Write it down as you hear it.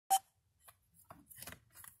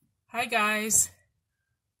Hi guys,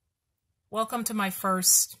 welcome to my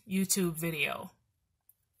first YouTube video.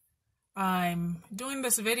 I'm doing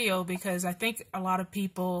this video because I think a lot of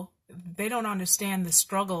people, they don't understand the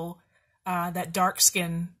struggle that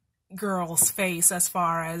dark-skinned girls face as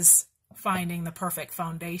far as finding the perfect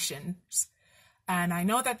foundations. And I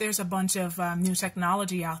know that there's a bunch of new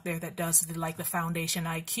technology out there that does the foundation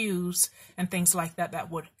IQs and things like that that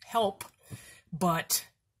would help, but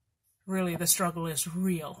really the struggle is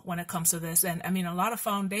real when it comes to this. And I mean, a lot of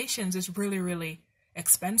foundations is really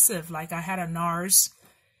expensive. Like I had a NARS,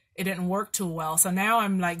 it didn't work too well. So now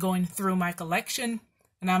I'm like going through my collection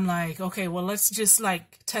and I'm like, okay, well, let's just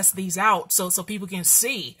like test these out so people can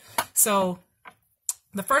see. So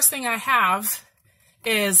the first thing I have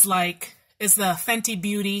is the Fenty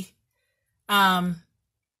Beauty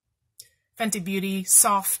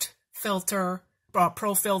Soft Filter,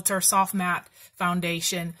 Pro Filter Soft Matte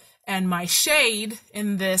Foundation. And my shade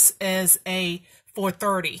in this is a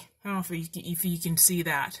 430. I don't know if you can see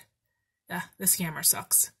that. Yeah, this camera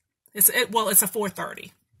sucks. It's a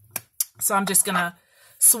 430. So I'm just gonna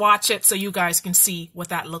swatch it so you guys can see what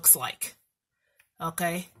that looks like.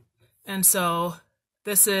 Okay, and so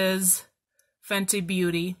this is Fenty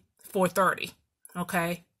Beauty 430.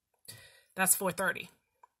 Okay, that's 430.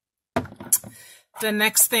 The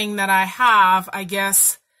next thing that I have, I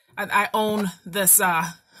guess, I own this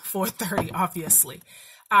 430, obviously.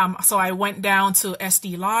 So I went down to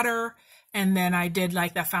Estee Lauder, and then I did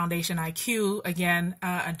like that Foundation IQ again,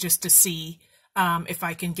 just to see if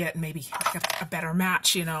I can get maybe a better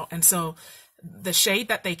match, you know. And so the shade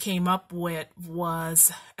that they came up with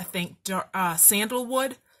was, I think,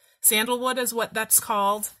 Sandalwood. Sandalwood is what that's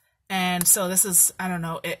called. And so this is, I don't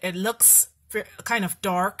know, it looks kind of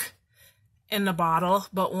dark in the bottle,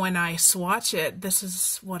 but when I swatch it, this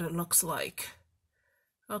is what it looks like.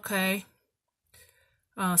 Okay,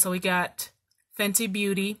 so we got Fenty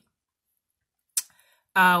Beauty,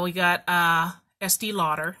 we got Estee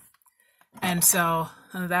Lauder, and so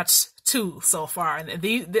that's two so far. And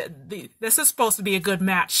this is supposed to be a good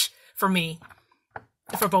match for me,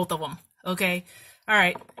 for both of them. Okay, all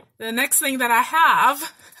right. The next thing that I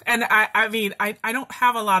have, and I mean, I don't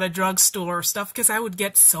have a lot of drugstore stuff because I would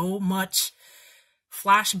get so much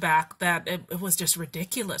flashback that it was just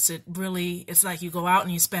ridiculous. It's like you go out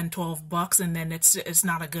and you spend $12 and then it's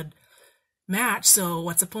not a good match. So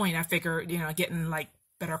what's the point? I figure, you know, getting like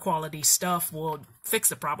better quality stuff will fix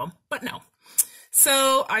the problem, but no.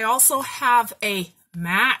 So I also have a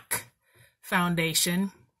MAC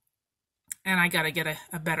foundation, and I gotta get a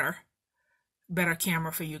better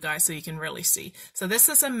camera for you guys so you can really see. So this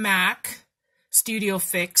is a MAC Studio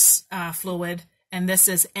Fix fluid, and this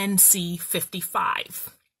is NC55,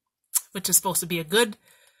 which is supposed to be a good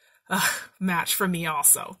match for me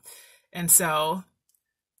also. And so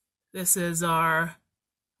this is our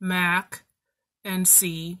MAC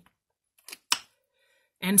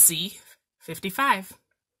NC55.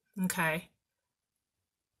 Okay.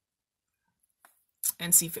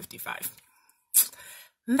 NC55.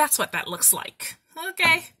 And that's what that looks like.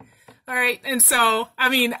 Okay. All right. And so, I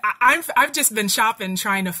mean, I've just been shopping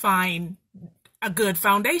trying to find a good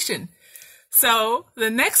foundation. So the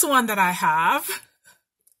next one that I have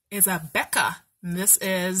is a Becca. And this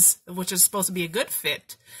is, which is supposed to be a good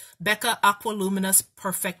fit, Becca Aqualuminous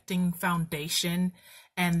Perfecting Foundation.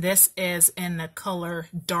 And this is in the color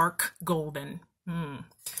dark golden.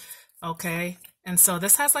 Okay. And so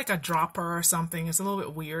this has like a dropper or something. It's a little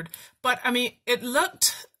bit weird, but I mean, it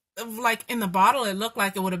looked like in the bottle, it looked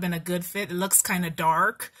like it would have been a good fit. It looks kind of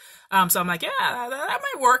dark. So I'm like, yeah, that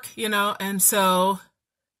might work, you know? And so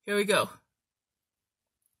here we go.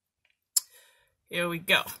 Here we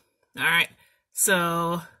go. All right.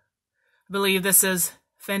 So I believe this is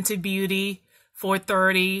Fenty Beauty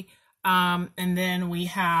 430. And then we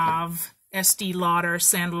have Estee Lauder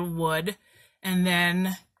Sandalwood. And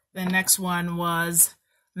then the next one was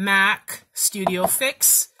MAC Studio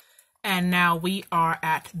Fix. And now we are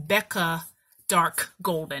at Becca Dark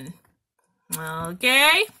Golden.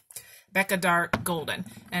 Okay. Becca Dark Golden.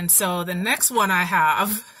 And so the next one I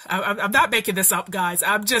have, I'm not making this up, guys.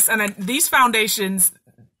 These foundations,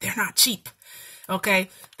 they're not cheap. Okay.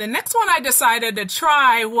 The next one I decided to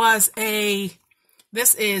try was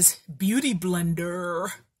this is Beauty Blender.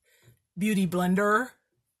 Beauty Blender.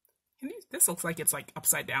 This looks like it's like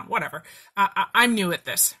upside down, whatever. I'm new at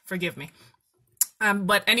this, forgive me.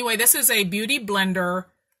 But anyway, this is a Beauty Blender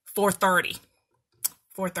 430.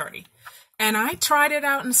 430. And I tried it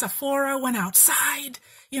out in Sephora, went outside,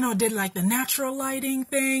 you know, did like the natural lighting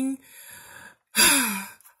thing. I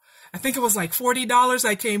think it was like $40.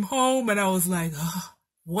 I came home and I was like,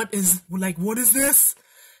 what is this?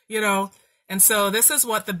 you know. And so this is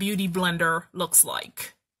what the Beauty Blender looks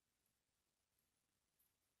like.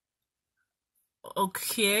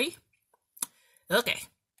 Okay.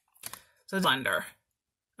 So blender.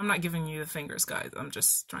 I'm not giving you the fingers, guys. I'm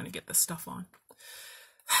just trying to get this stuff on.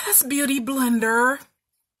 That's Beauty Blender.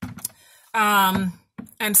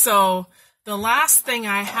 And so the last thing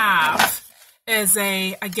I have is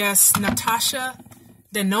I guess, Natasha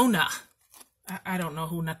Denona. I don't know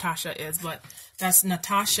who Natasha is, but that's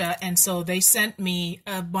Natasha. And so they sent me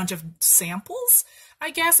a bunch of samples,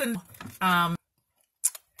 I guess. And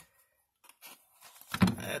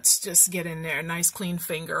let's just get in there. Nice clean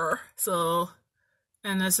finger. So,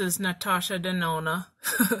 and this is Natasha Denona.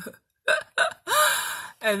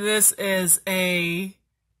 And this is a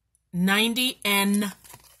 90N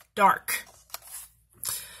dark.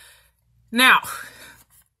 Now,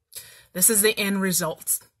 this is the end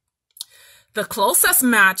result. The closest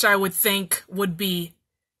match I would think would be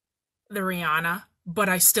the Rihanna, but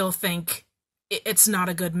I still think it's not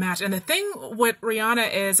a good match. And the thing with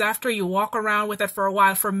Rihanna is after you walk around with it for a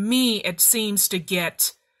while, for me, it seems to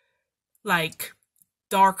get like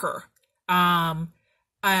darker.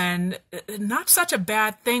 And not such a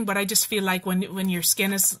bad thing, but I just feel like when your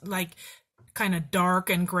skin is like kind of dark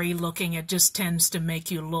and gray looking, it just tends to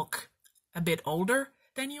make you look a bit older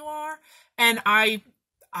than you are. And I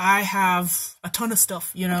have a ton of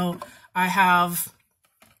stuff, you know. I have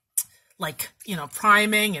like, you know,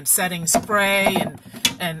 priming and setting spray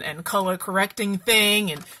and color correcting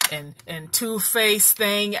thing and Too Faced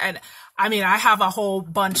thing. And I mean, I have a whole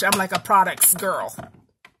bunch. I'm like a products girl,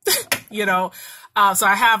 you know. So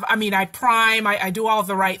I prime, I do all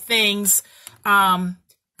the right things.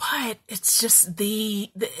 But it's just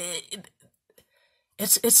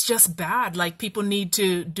it's just bad. Like, people need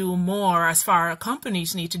to do more as far as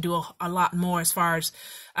companies need to do a lot more as far as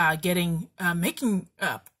making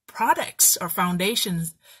products or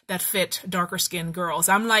foundations that fit darker skinned girls.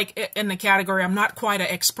 I'm like in the category, I'm not quite an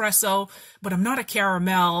espresso, but I'm not a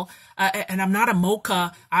caramel, and I'm not a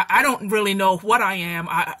mocha. I don't really know what I am.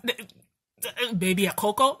 Maybe a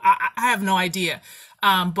cocoa. I have no idea.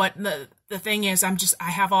 But the thing is, I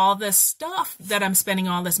have all this stuff that I'm spending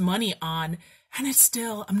all this money on, and it's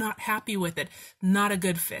still, I'm not happy with it. Not a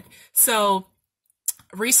good fit. So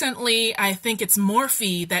recently, I think it's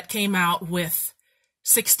Morphe that came out with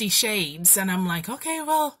 60 shades. And I'm like, okay,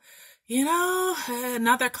 well, you know,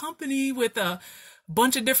 another company with a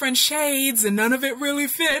bunch of different shades and none of it really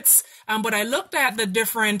fits. But I looked at the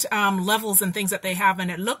different levels and things that they have, and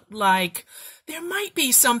it looked like there might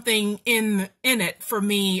be something in it for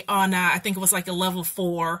me on, I think it was like a level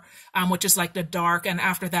 4, which is like the dark, and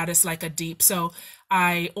after that it's like a deep. So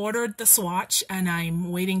I ordered the swatch, and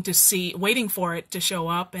I'm waiting for it to show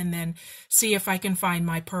up, and then see if I can find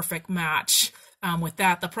my perfect match with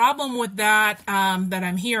that. The problem with that, that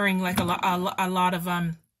I'm hearing, like a lot of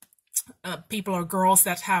people or girls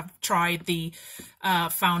that have tried the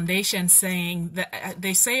foundation, saying that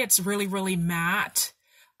they say it's really, really matte.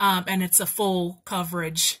 And it's a full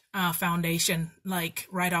coverage foundation, like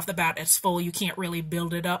right off the bat, it's full. You can't really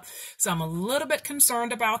build it up. So I'm a little bit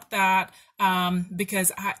concerned about that,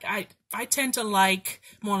 because I tend to like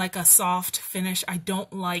more like a soft finish. I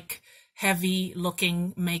don't like heavy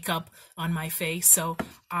looking makeup on my face. So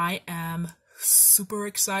I am super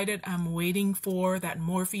excited. I'm waiting for that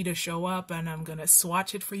Morphe to show up, and I'm going to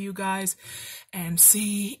swatch it for you guys and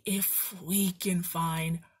see if we can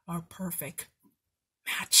find our perfect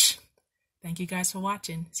match. Thank you guys for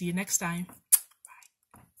watching. See you next time.